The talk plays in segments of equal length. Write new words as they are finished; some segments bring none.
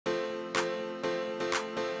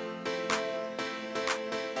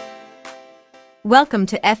Welcome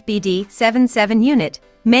to FBD 77 Unit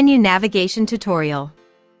Menu Navigation Tutorial.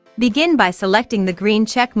 Begin by selecting the green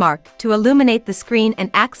check mark to illuminate the screen and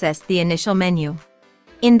access the initial menu.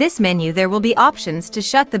 In this menu there will be options to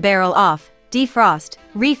shut the barrel off, defrost,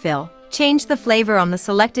 refill, change the flavor on the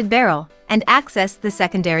selected barrel, and access the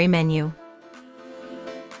secondary menu.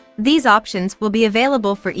 These options will be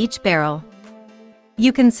available for each barrel.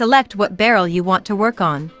 You can select what barrel you want to work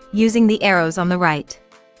on, using the arrows on the right.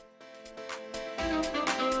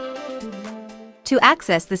 To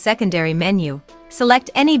access the secondary menu, select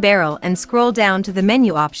any barrel and scroll down to the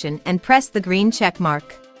menu option and press the green check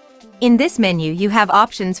mark. In this menu you have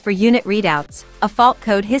options for unit readouts, a fault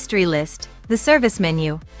code history list, the service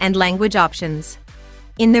menu, and language options.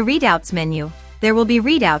 In the readouts menu, there will be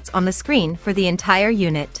readouts on the screen for the entire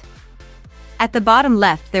unit. At the bottom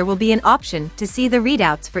left there will be an option to see the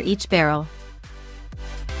readouts for each barrel.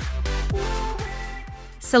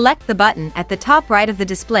 Select the button at the top right of the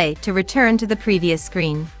display to return to the previous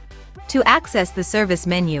screen. To access the service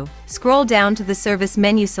menu, scroll down to the service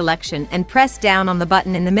menu selection and press down on the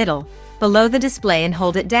button in the middle, below the display and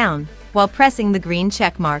hold it down, while pressing the green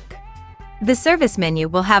check mark. The service menu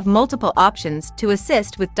will have multiple options to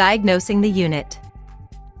assist with diagnosing the unit.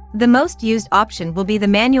 The most used option will be the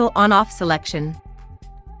manual on-off selection.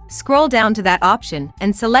 Scroll down to that option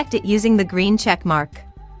and select it using the green check mark.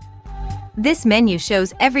 This menu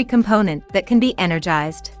shows every component that can be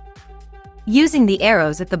energized. Using the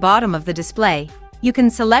arrows at the bottom of the display, you can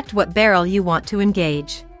select what barrel you want to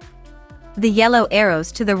engage. The yellow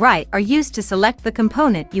arrows to the right are used to select the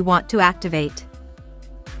component you want to activate.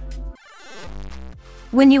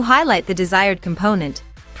 When you highlight the desired component,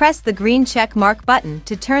 press the green check mark button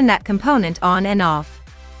to turn that component on and off.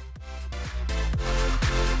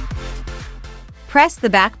 Press the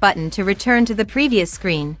back button to return to the previous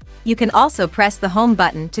screen. You can also press the home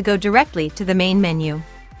button to go directly to the main menu.